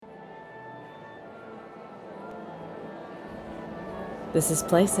This is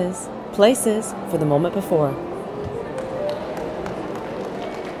Places, Places for the moment before.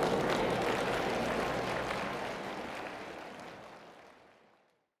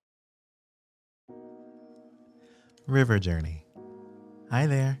 River Journey. Hi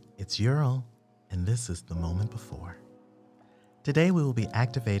there, it's Ural, and this is the moment before. Today we will be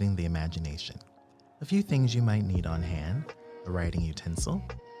activating the imagination. A few things you might need on hand: a writing utensil,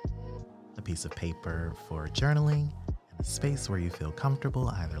 a piece of paper for journaling, and a space where you feel comfortable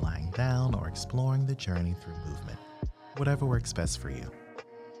either lying down or exploring the journey through movement, whatever works best for you.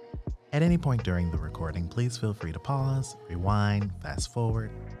 At any point during the recording, please feel free to pause, rewind, fast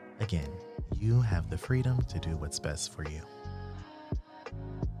forward. Again, you have the freedom to do what's best for you.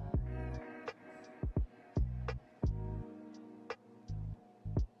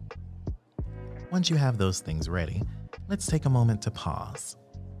 Once you have those things ready, let's take a moment to pause.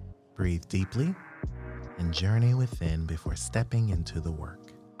 Breathe deeply and journey within before stepping into the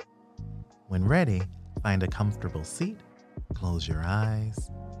work. When ready, find a comfortable seat, close your eyes,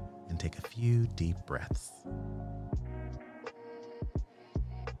 and take a few deep breaths.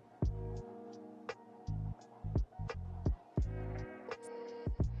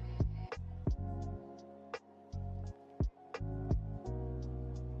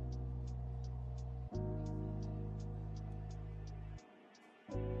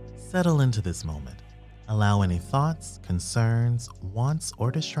 Settle into this moment. Allow any thoughts, concerns, wants,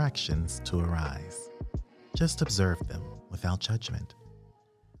 or distractions to arise. Just observe them without judgment.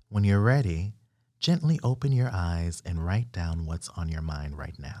 When you're ready, gently open your eyes and write down what's on your mind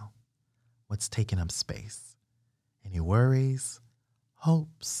right now. What's taking up space? Any worries,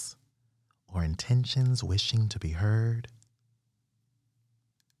 hopes, or intentions wishing to be heard?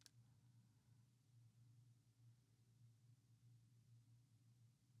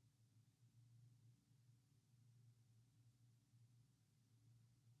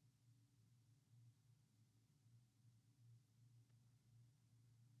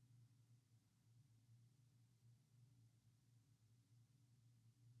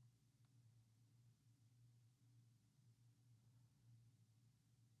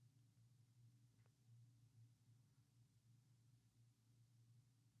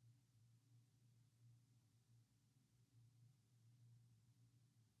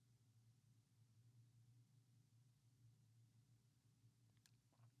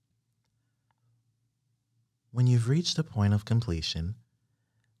 When you've reached a point of completion,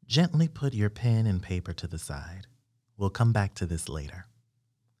 gently put your pen and paper to the side. We'll come back to this later.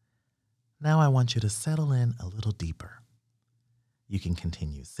 Now I want you to settle in a little deeper. You can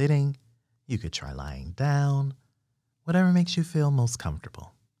continue sitting, you could try lying down, whatever makes you feel most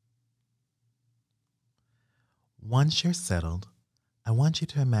comfortable. Once you're settled, I want you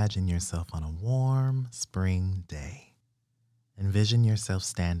to imagine yourself on a warm spring day. Envision yourself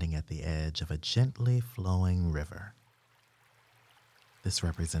standing at the edge of a gently flowing river. This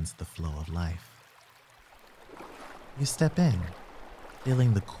represents the flow of life. You step in,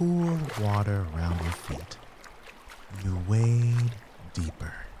 feeling the cool water around your feet. You wade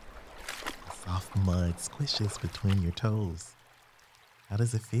deeper. The soft mud squishes between your toes. How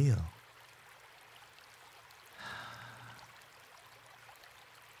does it feel?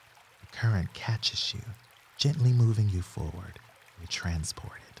 The current catches you, gently moving you forward. You're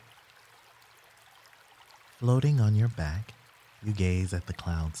transported. Floating on your back, you gaze at the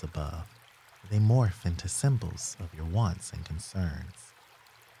clouds above. They morph into symbols of your wants and concerns.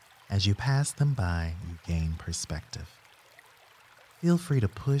 As you pass them by, you gain perspective. Feel free to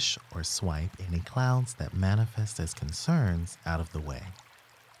push or swipe any clouds that manifest as concerns out of the way,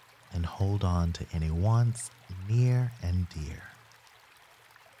 and hold on to any wants near and dear.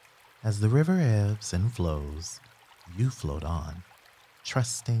 As the river ebbs and flows, you float on,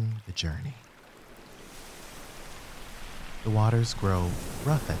 trusting the journey. The waters grow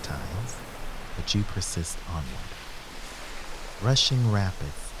rough at times, but you persist onward. Rushing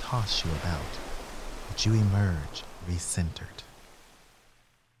rapids toss you about, but you emerge recentered.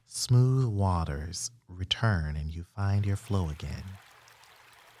 Smooth waters return and you find your flow again.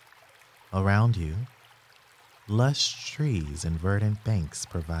 Around you, lush trees and verdant banks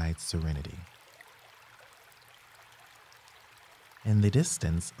provide serenity. In the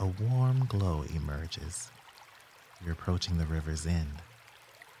distance, a warm glow emerges. You're approaching the river's end.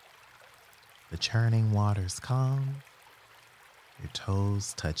 The churning waters calm, your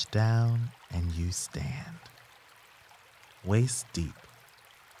toes touch down, and you stand. Waist deep,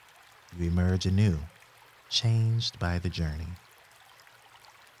 you emerge anew, changed by the journey.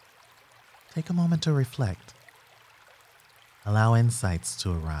 Take a moment to reflect. Allow insights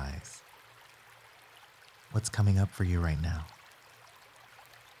to arise. What's coming up for you right now?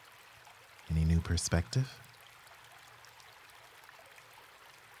 Any new perspective?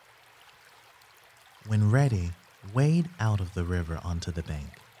 When ready, wade out of the river onto the bank.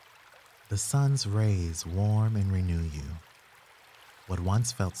 The sun's rays warm and renew you. What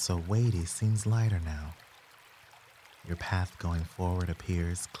once felt so weighty seems lighter now. Your path going forward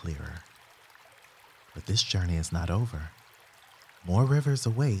appears clearer. But this journey is not over. More rivers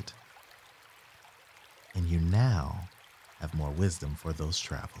await, and you now have more wisdom for those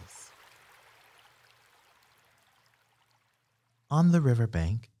travels. On the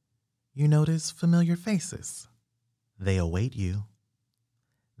riverbank, you notice familiar faces. They await you.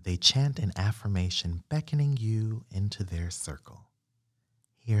 They chant an affirmation beckoning you into their circle.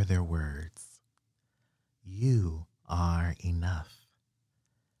 Hear their words. You are enough.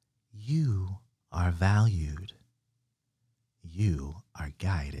 You are valued. You are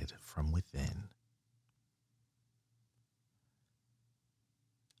guided from within.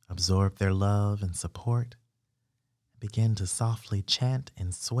 Absorb their love and support. Begin to softly chant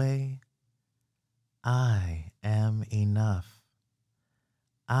and sway. I am enough.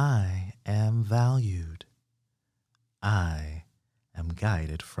 I am valued. I am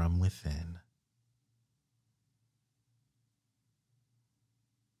guided from within.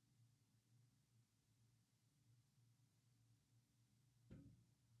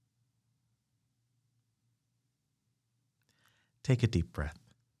 Take a deep breath.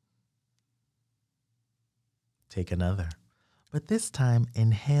 Take another, but this time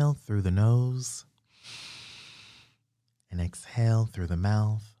inhale through the nose and exhale through the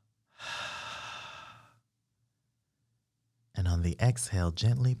mouth. And on the exhale,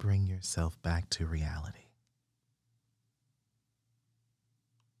 gently bring yourself back to reality.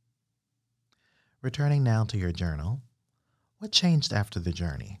 Returning now to your journal, what changed after the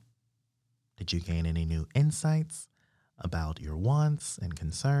journey? Did you gain any new insights about your wants and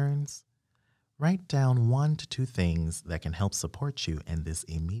concerns? Write down 1 to 2 things that can help support you in this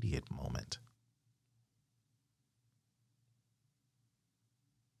immediate moment.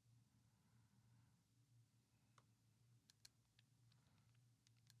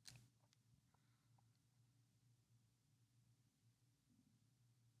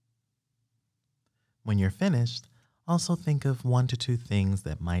 When you're finished, also think of 1 to 2 things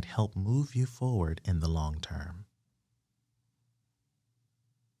that might help move you forward in the long term.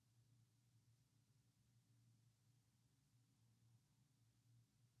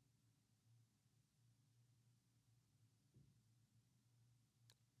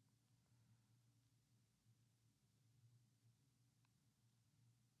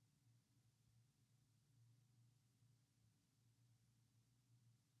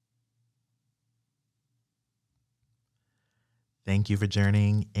 Thank you for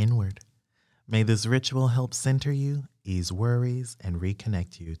journeying inward. May this ritual help center you, ease worries, and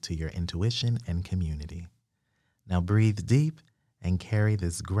reconnect you to your intuition and community. Now breathe deep and carry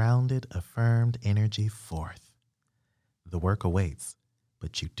this grounded, affirmed energy forth. The work awaits,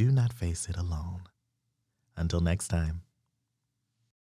 but you do not face it alone. Until next time.